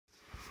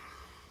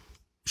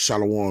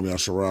Shalom,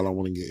 Yasharal. I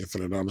want to get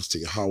infinite honors to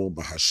Yahweh,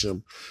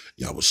 Bahashem,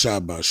 Yahweh Shai,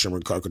 Bahashem,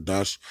 and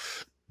Karkadash.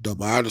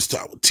 Double honors to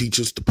our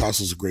teachers, the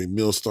apostles of Great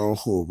Millstone,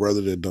 who are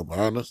rather than double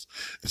honors.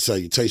 And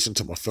salutation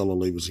to my fellow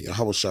laborers in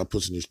Yahweh Shai,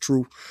 pushing his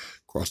truth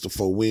across the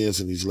four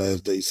winds in these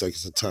last days,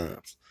 seconds, and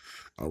times.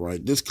 All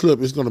right, this clip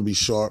is going to be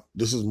short.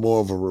 This is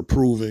more of a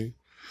reproving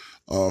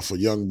for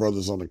young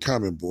brothers on the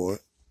comment board.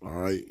 All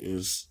right,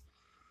 it's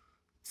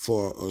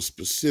for a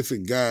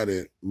specific guy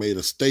that made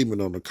a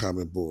statement on the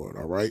comment board.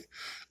 All right.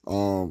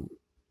 You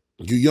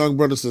young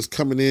brothers that's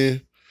coming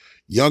in,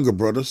 younger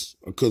brothers,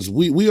 because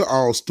we are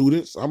all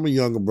students. I'm a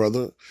younger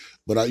brother,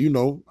 but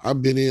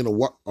I've been in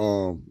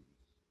an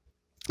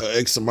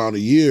X amount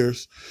of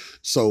years.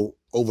 So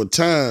over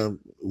time,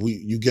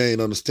 you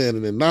gain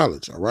understanding and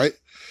knowledge, all right?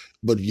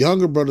 But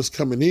younger brothers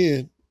coming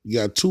in, you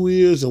got 2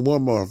 ears and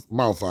one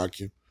mouth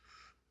vacuum.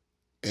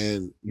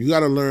 And you got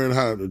to learn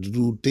how to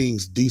do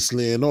things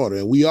decently in order.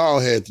 And we all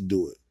had to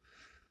do it.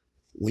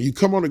 When you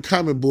come on the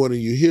comment board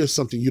and you hear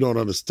something you don't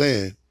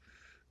understand,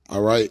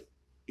 all right,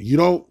 you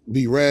don't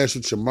be rash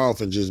with your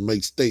mouth and just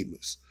make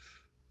statements,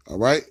 all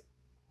right?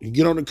 You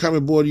get on the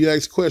comment board, you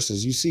ask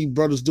questions. You see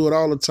brothers do it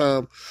all the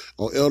time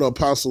on Elder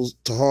Apostle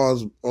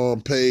Tahar's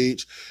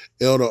page,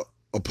 Elder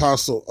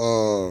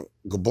Apostle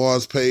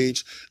Gabar's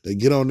page. They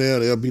get on there,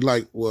 they'll be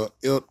like, well,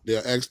 they'll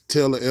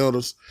tell the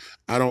elders,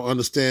 I don't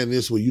understand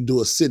this. Well, you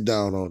do a sit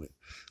down on it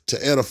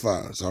to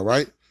edify us, all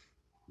right?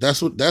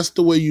 That's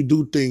the way you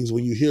do things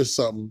when you hear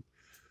something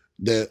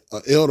that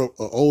an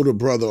older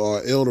brother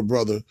or an elder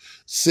brother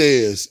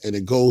says and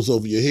it goes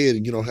over your head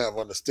and you don't have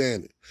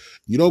understanding.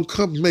 You don't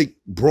come make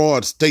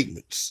broad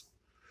statements,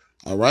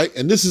 all right?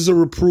 And this is a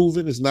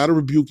reproving. It's not a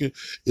rebuking.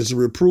 It's a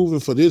reproving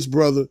for this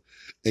brother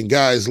and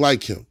guys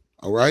like him,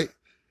 all right?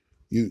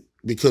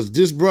 Because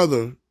this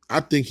brother, I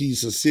think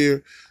he's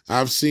sincere.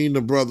 I've seen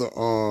the brother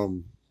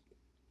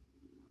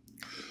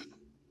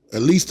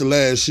at least the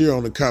last year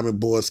on the comment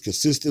boards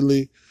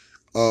consistently.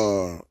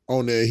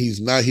 On there,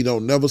 he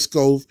don't never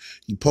scoff.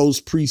 He posts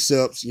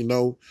precepts,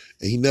 and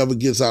he never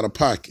gets out of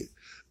pocket.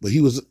 But he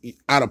was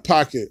out of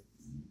pocket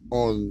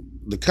on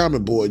the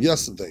comment board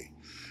yesterday.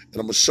 And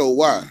I'm gonna show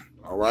why,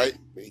 all right?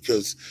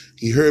 Because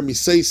he heard me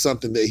say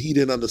something that he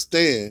didn't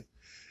understand,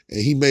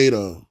 and he made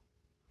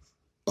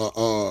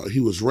he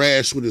was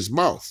rash with his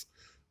mouth,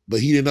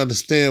 but he didn't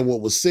understand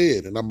what was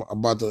said. And I'm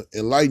about to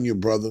enlighten you,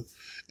 brother.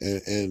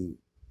 And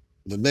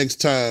the next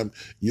time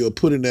you're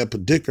put in that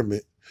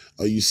predicament,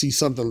 or you see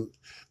something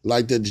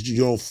like that you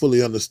don't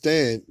fully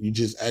understand, you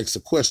just ask a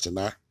question,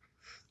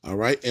 all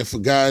right? And for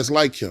guys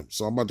like him.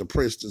 So I'm about to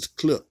press this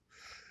clip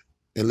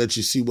and let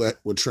you see what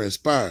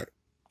transpired.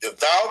 If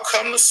thou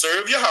come to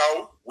serve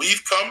Yahweh,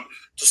 we've come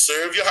to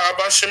serve Yahweh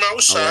by Shema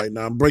Shai. All right,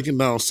 now I'm breaking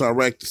down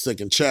Sirach, the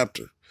 2nd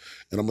chapter,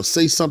 and I'm going to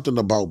say something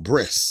about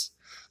breasts,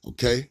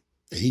 okay?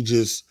 And he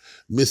just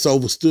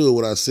misunderstood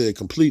what I said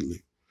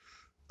completely.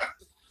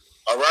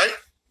 All right?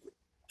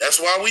 That's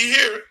why we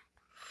here.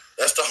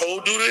 That's the whole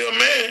duty of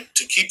man,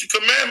 to keep the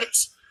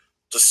commandments,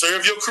 to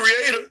serve your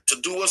creator,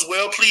 to do what's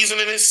well-pleasing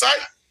in his sight.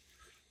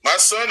 My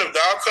son, if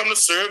thou come to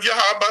serve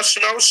Yahweh by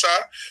Shema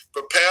Shai,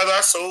 prepare thy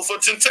soul for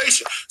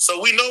temptation.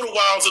 So we know the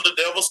wiles of the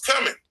devil's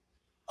coming.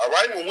 All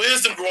right? When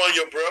wisdom grow in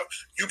your breath,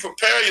 you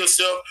prepare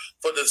yourself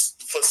for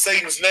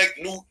Satan's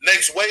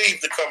next wave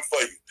to come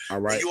for you. All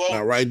right.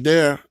 Now, right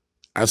there,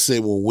 I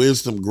said when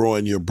wisdom grow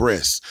in your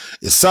breasts.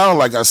 It sounded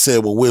like I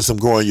said when wisdom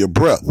grow in your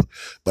breath,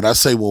 but I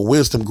say when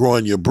wisdom grow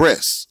in your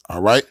breasts, all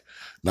right?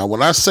 Now,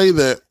 when I say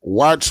that,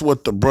 watch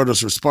what the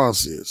brother's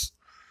response is.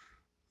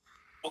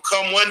 Will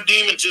come one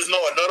demon, just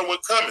know another one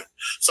coming.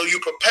 So you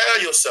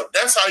prepare yourself.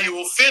 That's how you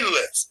offend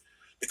less,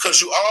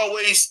 because you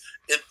always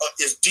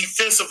is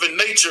defensive in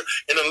nature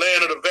in the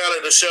land of the valley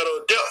of the shadow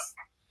of death.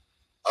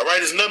 All right?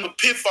 There's nothing but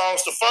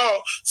pitfalls to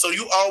fall, so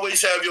you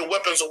always have your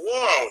weapons of war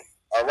on you,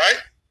 all right?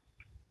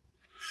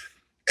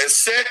 And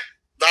set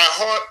thy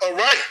heart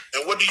aright.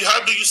 And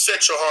how do you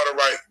set your heart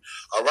aright?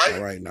 All right?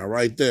 All right. Now,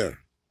 right there,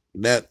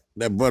 that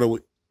brother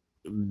with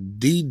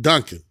D.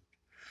 Duncan.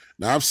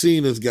 Now, I've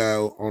seen this guy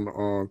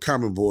on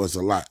comment boards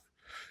a lot.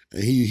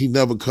 And he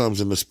never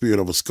comes in the spirit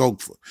of a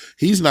scoffer.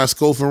 He's not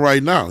scoffing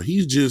right now.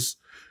 He's just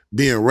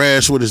being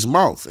rash with his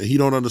mouth. And he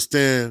don't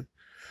understand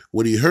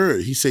what he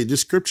heard. He said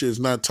this scripture is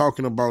not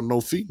talking about no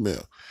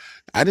female.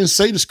 I didn't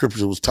say the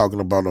scripture was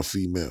talking about no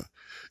female.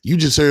 You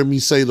just heard me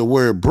say the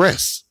word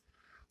breast.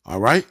 All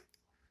right.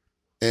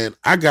 And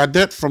I got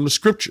that from the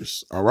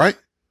scriptures. All right.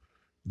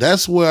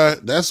 That's why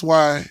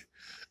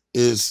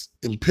it's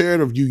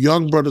imperative you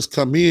young brothers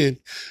come in,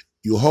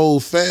 you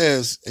hold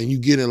fast and you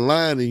get in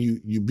line and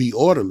you be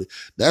orderly.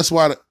 That's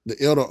why the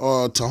elder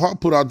Tahar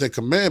put out that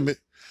commandment.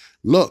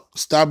 Look,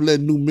 stop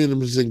letting new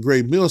ministers in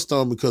Great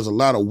Millstone, because a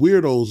lot of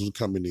weirdos are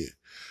coming in.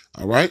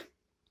 All right.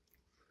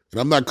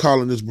 And I'm not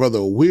calling this brother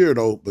a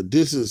weirdo, but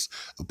this is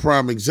a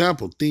prime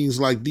example. Things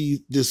like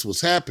this was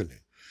happening.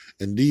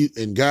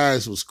 And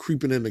guys was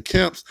creeping in the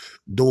camps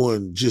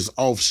doing just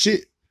off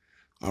shit.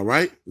 All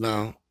right.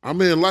 Now, I'm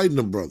going to enlighten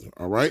them, brother.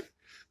 All right.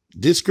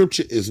 This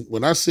scripture is,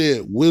 when I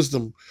said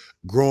wisdom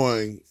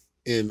growing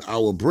in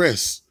our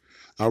breasts,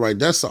 All right,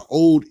 that's an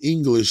old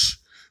English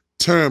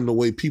term, the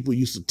way people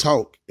used to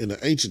talk in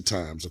the ancient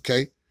times,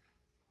 okay?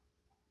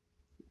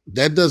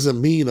 That doesn't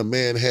mean a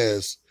man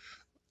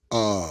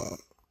uh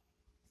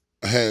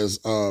has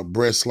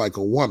breasts like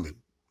a woman,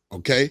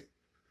 okay?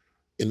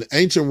 In the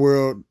ancient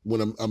world,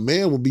 when a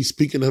man will be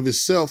speaking of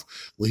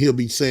himself, when he'll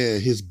be saying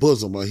his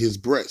bosom or his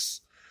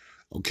breasts,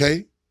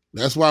 okay?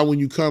 That's why when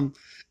you come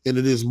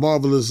into this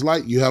marvelous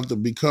light, you have to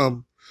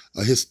become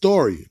a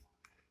historian,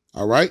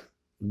 all right?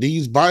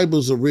 These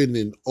Bibles are written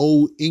in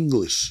Old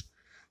English,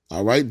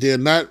 all right? They're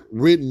not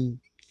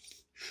written,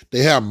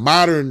 they have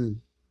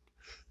modern,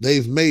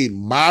 they've made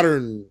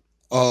modern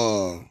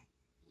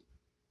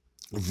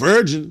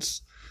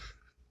versions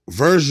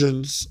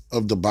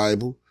of the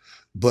Bible,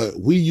 but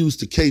we use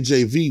the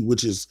KJV,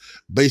 which is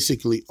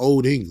basically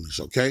Old English,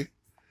 okay?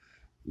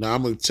 Now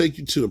I'm going to take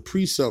you to the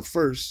precept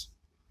first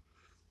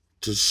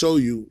to show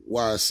you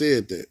why I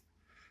said that.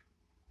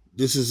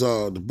 This is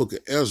the book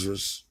of Ezra,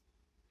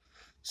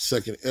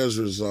 second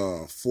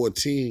Ezra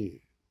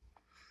 14,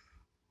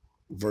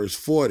 verse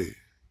 40.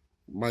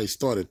 Might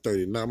start at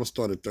 39. I'm going to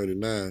start at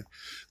 39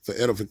 for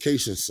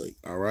edification's sake,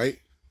 all right?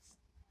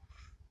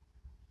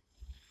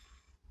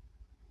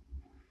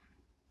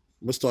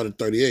 I'm going to start at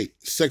 38.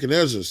 Second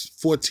Ezra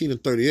 14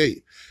 and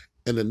 38.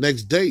 And the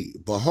next day,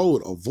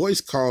 behold, a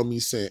voice called me,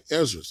 saying,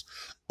 Ezra,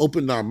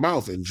 open thy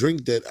mouth and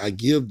drink that I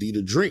give thee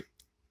to drink.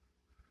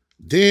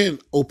 Then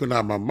opened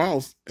I my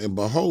mouth, and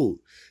behold,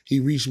 he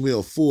reached me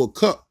a full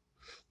cup,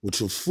 which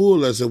was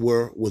full, as it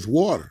were, with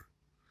water.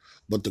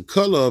 But the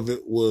color of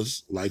it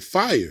was like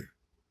fire.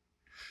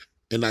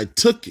 And I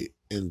took it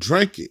and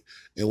drank it.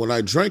 And when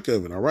I drank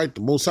of it, all right, the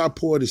Most High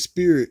poured his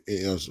spirit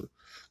in Ezra.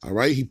 All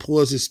right, he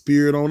pours his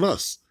spirit on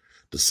us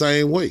the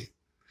same way.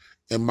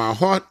 And my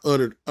heart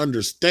uttered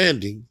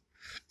understanding,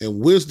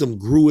 and wisdom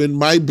grew in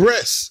my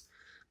breast.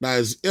 Now,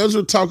 is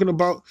Ezra talking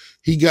about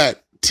he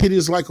got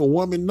titties like a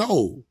woman?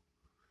 No.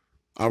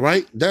 All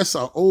right, that's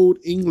an old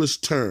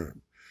English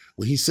term.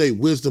 When he say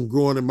wisdom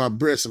growing in my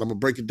breast, and I'm going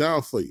to break it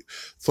down for you.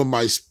 For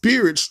my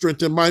spirit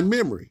strengthened my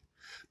memory.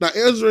 Now,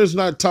 Ezra is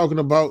not talking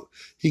about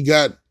he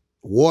got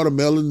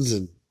watermelons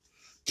and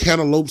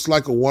cantaloupes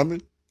like a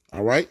woman,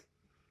 all right?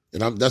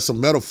 And that's a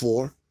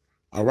metaphor,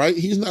 all right?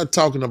 He's not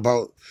talking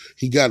about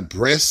he got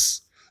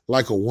breasts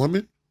like a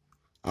woman,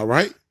 all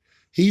right?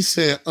 He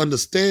said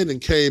understanding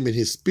came in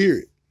his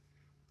spirit,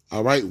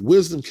 all right?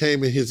 Wisdom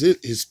came in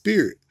his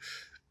spirit,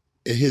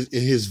 in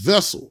his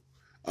vessel,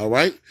 all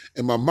right?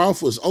 And my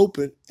mouth was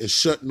open and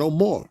shut no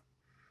more,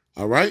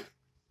 all right?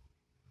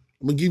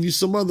 I'm going to give you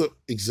some other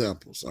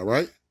examples, all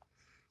right?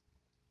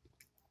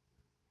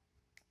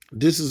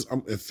 This is,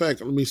 in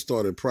fact, let me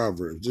start at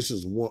Proverbs. This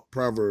is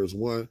Proverbs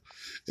 1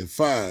 and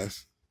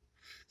 5.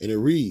 And it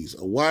reads,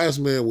 a wise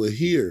man will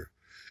hear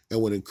and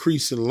will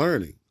increase in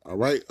learning. All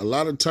right. A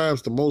lot of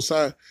times the Most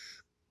High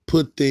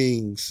put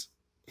things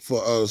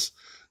for us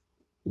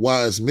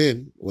wise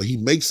men, or he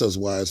makes us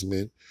wise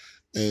men,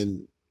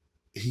 and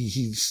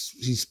he's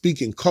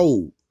speaking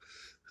code.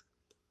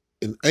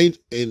 In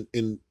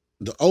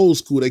the old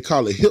school, they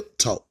call it hip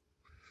talk.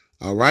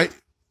 All right.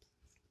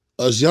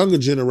 Us younger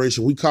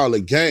generation, we call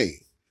it game,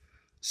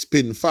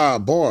 spitting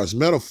 5 bars,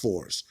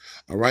 metaphors.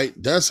 All right.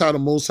 That's how the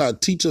Most High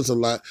teach us a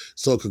lot,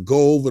 so it could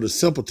go over the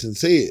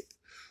simpleton's head.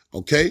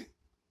 Okay.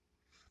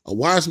 A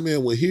wise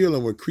man will hear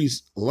and will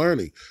increase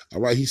learning.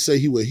 All right. He say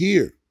he will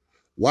hear.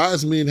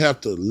 Wise men have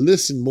to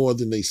listen more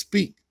than they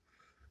speak.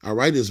 All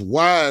right. It's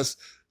wise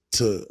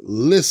to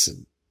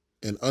listen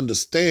and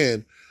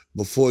understand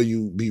before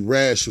you be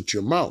rash with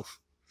your mouth.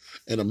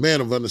 And a man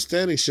of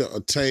understanding shall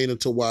attain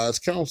unto wise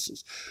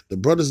counsels. The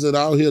brothers that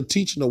are out here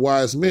teaching the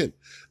wise men.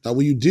 Now,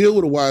 when you deal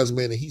with a wise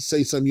man and he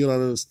say something you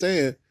don't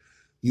understand,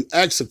 you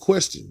ask a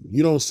question.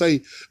 You don't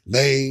say,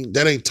 man,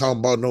 that ain't talking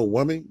about no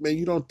woman. Man,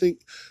 you don't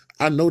think,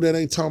 I know that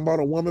ain't talking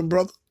about a woman,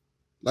 brother?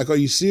 Like, are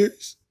you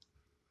serious?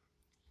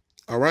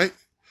 All right?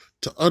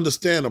 To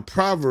understand a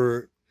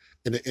proverb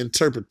and the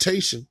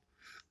interpretation,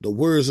 the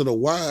words of the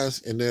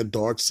wise and their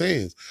dark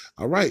sayings.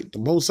 All right? The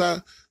Most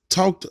High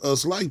talk to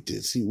us like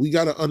this. See, we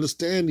got to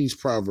understand these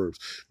proverbs.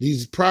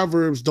 These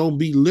proverbs don't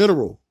be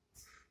literal.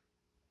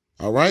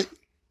 All right?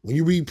 When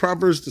you read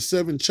Proverbs, the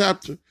 7th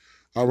chapter,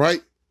 all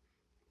right,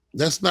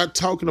 that's not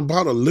talking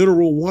about a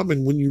literal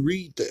woman when you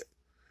read that.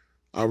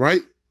 All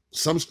right?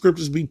 Some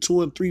scriptures be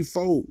 2 and 3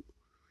 fold.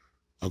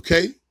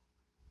 Okay?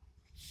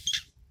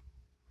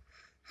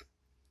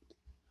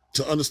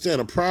 To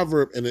understand a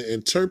proverb and an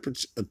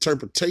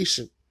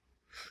interpretation,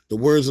 the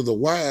words of the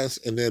wise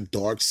and their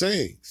dark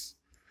sayings.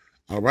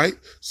 All right.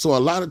 So a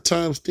lot of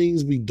times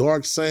things be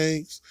dark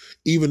sayings,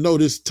 even though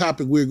this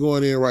topic we're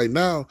going in right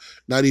now,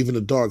 not even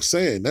a dark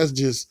saying. That's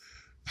just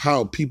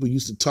how people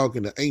used to talk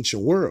in the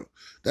ancient world.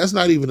 That's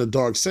not even a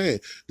dark saying.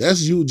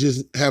 That's you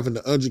just having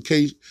to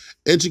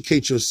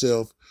educate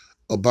yourself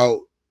about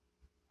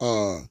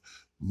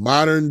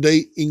modern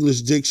day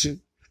English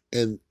diction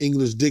and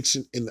English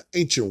diction in the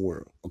ancient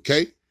world.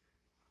 Okay.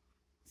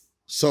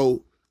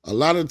 So A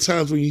lot of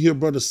times when you hear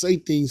brothers say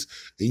things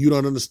and you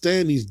don't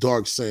understand these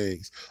dark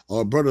sayings,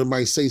 or a brother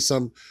might say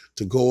something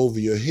to go over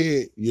your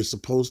head, you're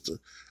supposed to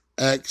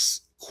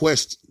ask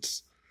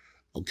questions,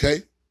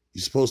 okay?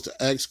 You're supposed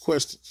to ask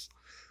questions.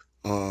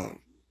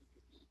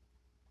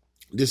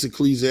 This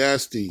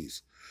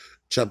Ecclesiastes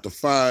chapter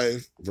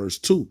 5, verse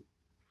 2.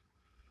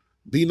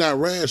 Be not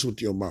rash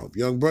with your mouth.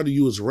 Young brother,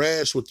 you is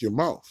rash with your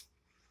mouth.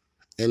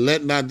 And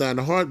let not thine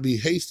heart be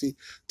hasty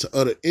to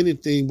utter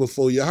anything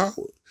before Yahweh.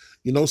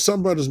 You know,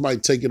 some brothers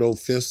might take it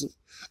offensive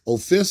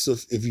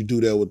if you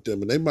do that with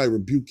them, and they might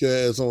rebuke your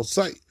ass on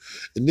sight.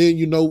 And then,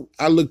 you know,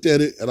 I looked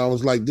at it and I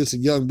was like, this is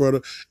a young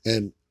brother,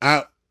 and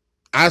I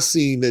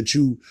seen that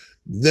you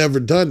never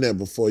done that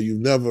before.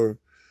 You've never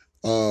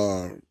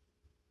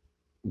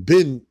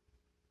been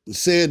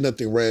said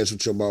nothing rash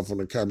with your mouth on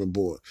the comment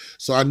board.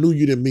 So I knew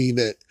you didn't mean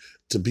that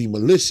to be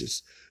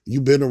malicious.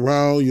 You've been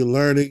around, you're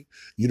learning,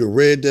 you done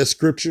read that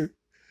scripture,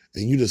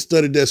 and you done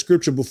studied that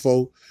scripture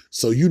before,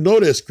 so you know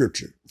that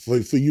scripture for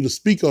you to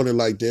speak on it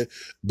like that.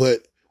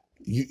 But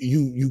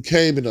you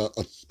came in a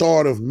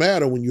thought of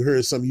matter when you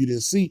heard something you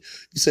didn't see.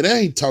 You said, that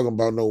ain't talking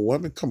about no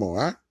woman. Come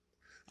on,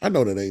 I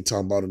know that ain't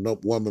talking about a no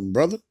woman,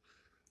 brother.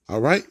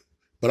 All right?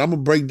 But I'm going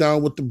to break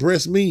down what the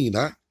breast mean,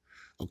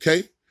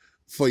 okay?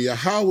 For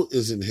Yahweh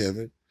is in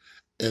heaven,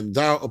 and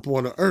thou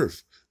upon the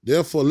earth.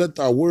 Therefore, let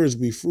thy words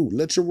be fruit.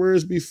 Let your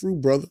words be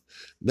fruit, brother.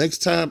 Next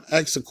time,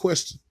 ask a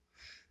question.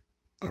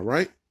 All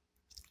right?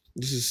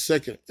 This is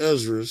 2nd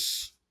Ezra.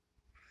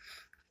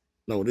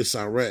 No, this is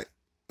Iraq.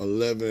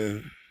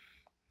 11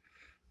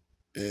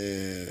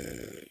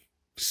 and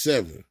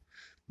 7.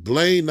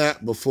 Blame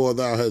not before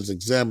thou hast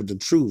examined the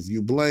truth.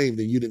 You blamed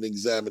and you didn't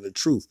examine the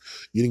truth.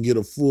 You didn't get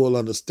a full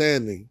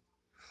understanding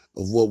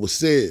of what was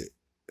said.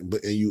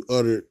 And you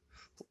uttered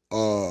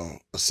a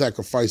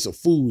sacrifice of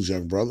fools,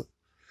 young brother.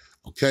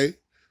 Okay?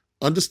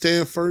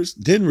 Understand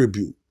first, then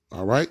rebuke.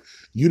 All right?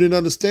 You didn't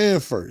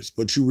understand first,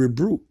 but you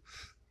rebuke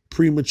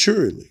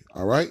prematurely.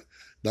 All right?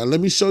 Now let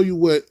me show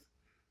you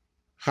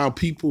how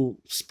people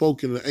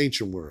spoke in the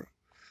ancient world.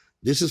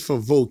 This is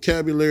from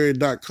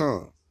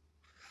vocabulary.com.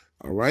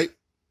 All right?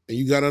 And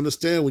you got to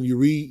understand, when you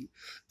read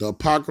the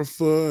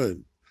Apocrypha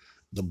and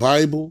the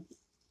Bible,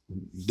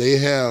 they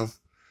have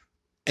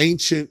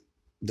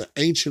the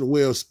ancient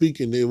way of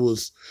speaking. It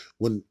was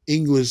when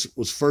English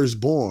was first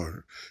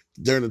born,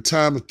 during the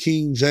time of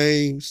King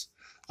James.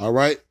 All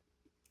right?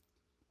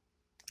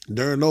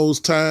 During those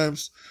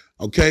times,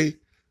 okay,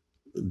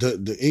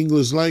 the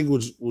English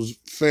language was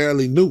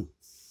fairly new.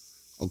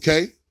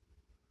 Okay?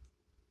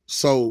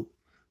 So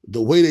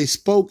the way they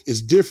spoke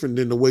is different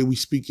than the way we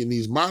speak in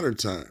these modern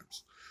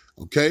times.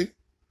 Okay?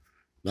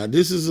 Now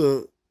this is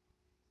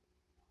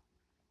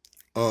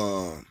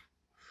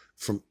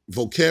from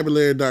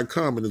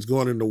vocabulary.com, and it's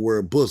going in the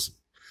word bosom.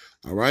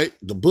 All right?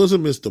 The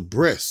bosom is the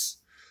breast,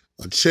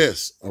 a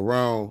chest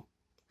around,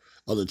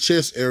 or the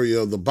chest area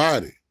of the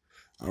body.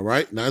 All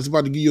right? Now it's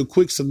about to give you a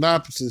quick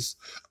synopsis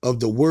of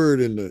the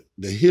word and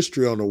the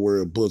history on the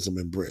word bosom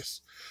and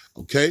breast.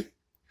 Okay?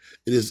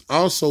 It is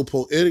also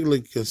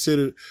poetically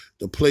considered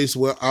the place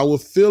where our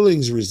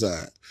feelings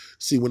reside.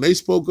 See, when they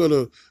spoke of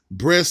the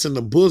breast and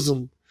the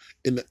bosom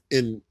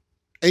in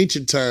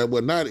ancient times,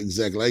 well, not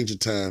exactly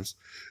ancient times,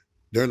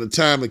 during the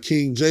time of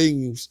King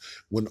James,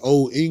 when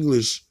Old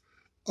English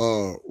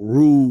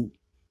ruled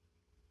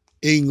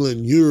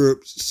England,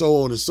 Europe,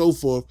 so on and so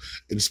forth,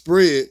 and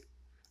spread,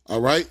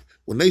 all right,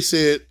 when they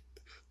said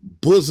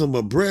bosom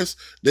or breast,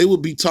 they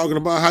would be talking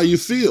about how you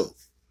feel.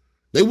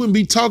 They wouldn't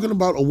be talking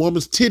about a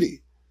woman's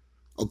titty,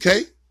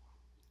 okay?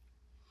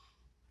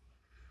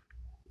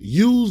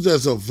 Used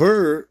as a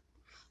verb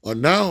or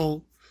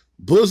noun,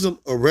 bosom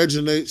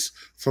originates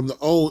from the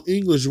Old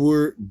English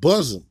word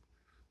bosom,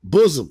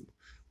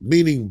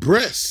 meaning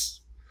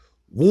breast,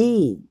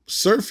 womb,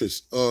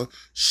 surface, or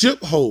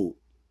ship hold.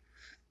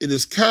 It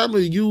is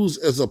commonly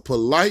used as a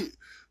polite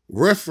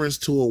reference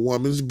to a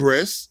woman's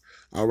breast.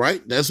 All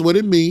right, that's what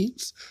it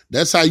means.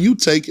 That's how you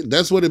take it.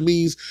 That's what it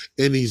means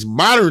in these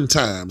modern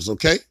times,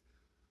 okay?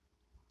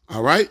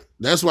 All right,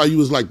 that's why you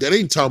was like, that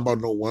ain't talking about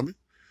no woman.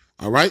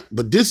 All right,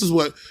 but this is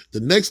what, the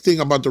next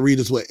thing I'm about to read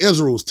is what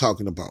Ezra was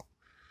talking about.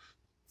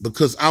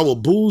 Because our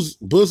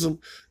bosom,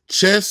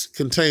 chest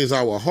contains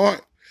our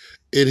heart,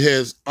 it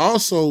has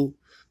also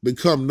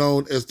become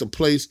known as the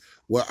place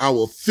where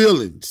our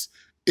feelings,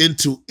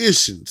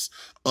 intuitions,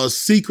 or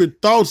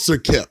secret thoughts are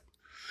kept.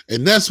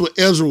 And that's what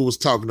Ezra was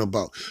talking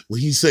about when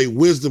he say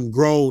wisdom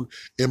grown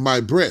in my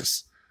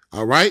breast.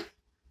 All right?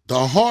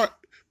 The heart,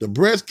 the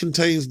breast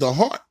contains the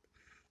heart.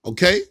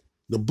 Okay?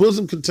 The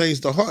bosom contains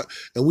the heart.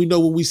 And we know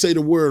when we say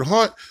the word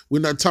heart,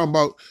 we're not talking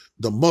about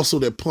the muscle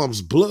that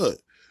pumps blood.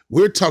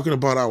 We're talking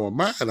about our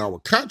mind, our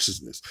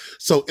consciousness.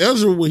 So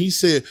Ezra, when he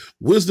said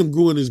wisdom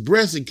grew in his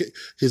breast,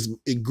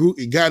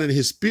 it got in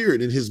his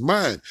spirit, in his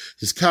mind,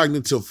 his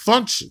cognitive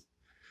function.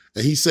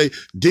 And he say,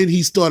 then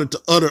he started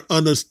to utter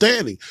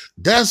understanding.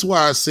 That's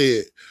why I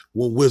said,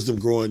 when wisdom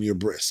grow in your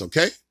breast,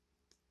 okay?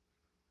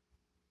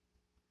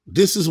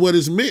 This is what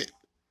is meant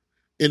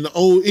in the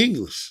Old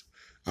English,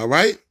 all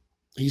right?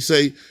 He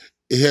say,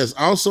 It has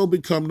also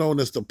become known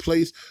as the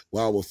place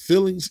where our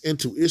feelings,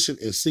 intuition,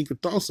 and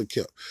secret thoughts are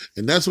kept.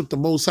 And that's what the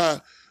Most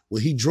High,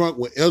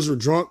 when Ezra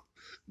drunk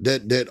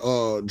that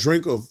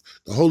drink of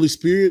the Holy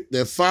Spirit,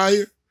 that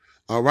fire,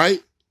 all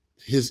right,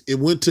 it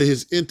went to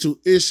his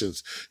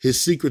intuitions,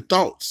 his secret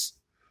thoughts,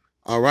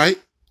 all right?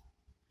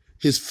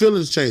 His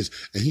feelings changed,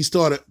 and he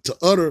started to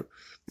utter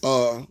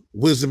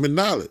wisdom and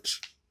knowledge,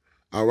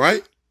 all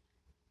right?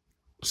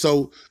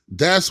 So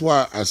that's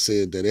why I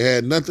said that. It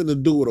had nothing to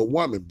do with a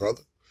woman,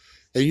 brother.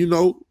 And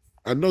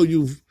I know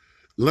you've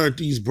learned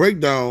these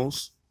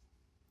breakdowns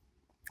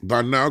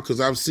by now because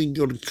I've seen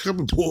you on the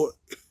cover board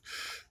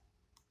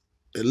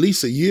at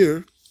least a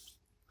year.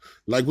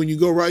 Like when you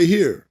go right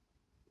here,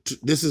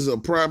 this is a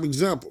prime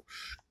example.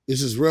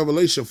 This is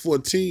Revelation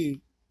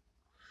 14,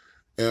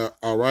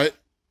 all right,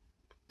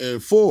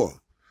 and 4.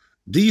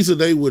 These are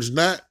they which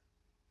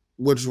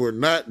were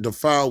not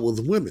defiled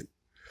with women,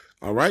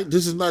 all right?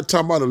 This is not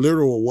talking about a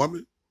literal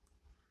woman,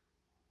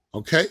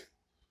 okay?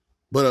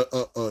 But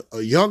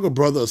a younger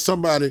brother or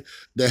somebody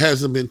that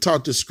hasn't been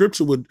taught the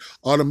scripture would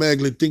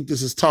automatically think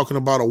this is talking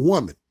about a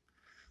woman.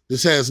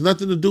 This has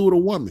nothing to do with a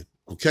woman,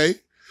 okay?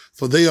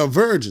 For they are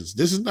virgins.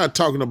 This is not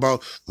talking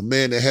about a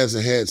man that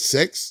hasn't had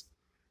sex,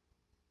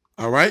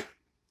 all right?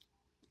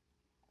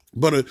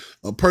 But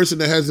a person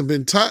that hasn't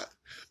been taught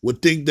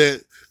would think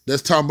that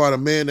that's talking about a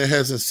man that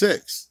hasn't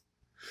sex.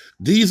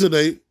 These are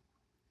they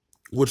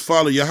which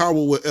follow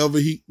Yahweh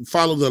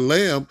follow the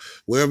lamb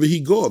wherever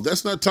he goeth.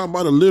 That's not talking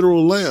about a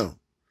literal lamb.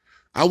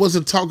 I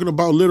wasn't talking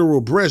about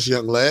literal breasts,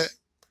 young lad.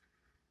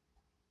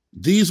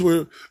 These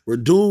were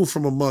doomed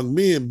from among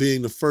men,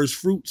 being the first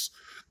fruits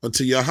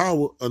unto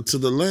Yahweh, unto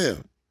the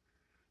Lamb.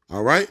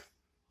 All right?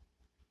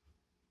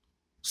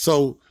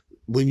 So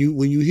when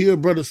you hear a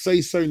brother say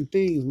certain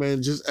things,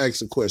 man, just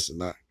ask a question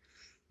now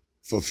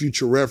for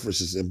future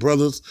references. And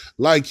brothers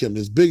like him,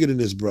 it's bigger than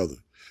this brother.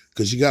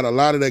 Because you got a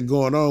lot of that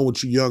going on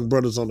with you young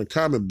brothers on the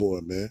comment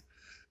board, man.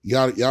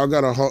 Y'all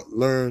got to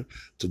learn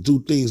to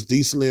do things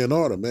decently in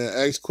order, man.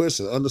 Ask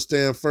questions.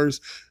 Understand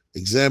first.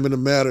 Examine the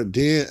matter.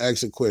 Then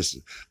ask a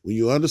question. When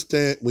you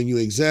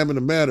examine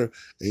the matter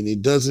and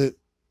it doesn't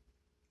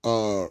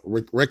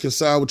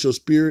reconcile with your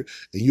spirit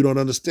and you don't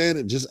understand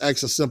it, just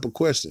ask a simple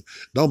question.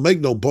 Don't make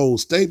no bold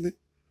statement.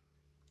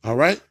 All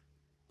right?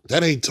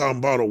 That ain't talking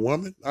about a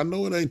woman. I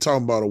know it ain't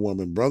talking about a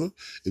woman, brother.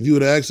 If you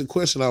would have asked a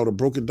question, I would have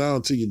broken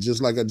down to you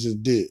just like I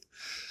just did.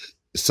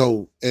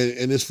 So,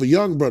 and it's for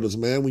young brothers,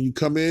 man. When you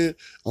come in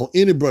on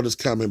any brother's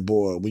comment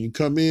board, when you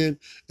come in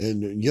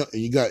and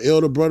you got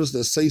elder brothers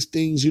that say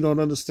things you don't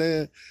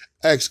understand,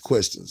 ask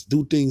questions,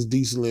 do things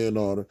decently in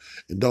order,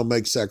 and don't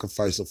make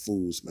sacrifice of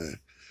fools, man.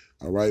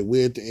 All right,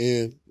 we're at the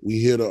end. We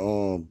here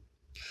to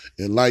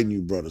enlighten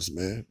you, brothers,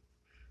 man.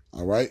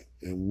 All right,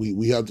 and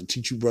we have to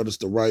teach you brothers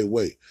the right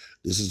way.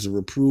 This is a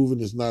reproving,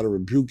 it's not a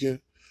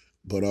rebuking,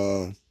 but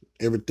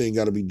everything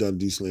got to be done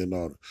decently in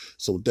order.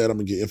 So with that, I'm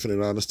going to give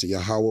infinite honors to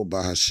Yahweh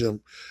by Hashem,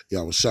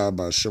 Yahweh Shai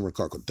by Hashem and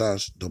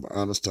Karkadash, double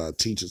honors to our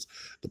teachers,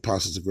 the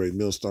apostles of great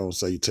millstone,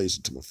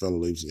 salutation to my fellow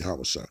ladies in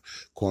Yahweh Shai.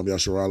 Kwam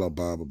Yasharala,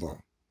 Ba Ba Ba.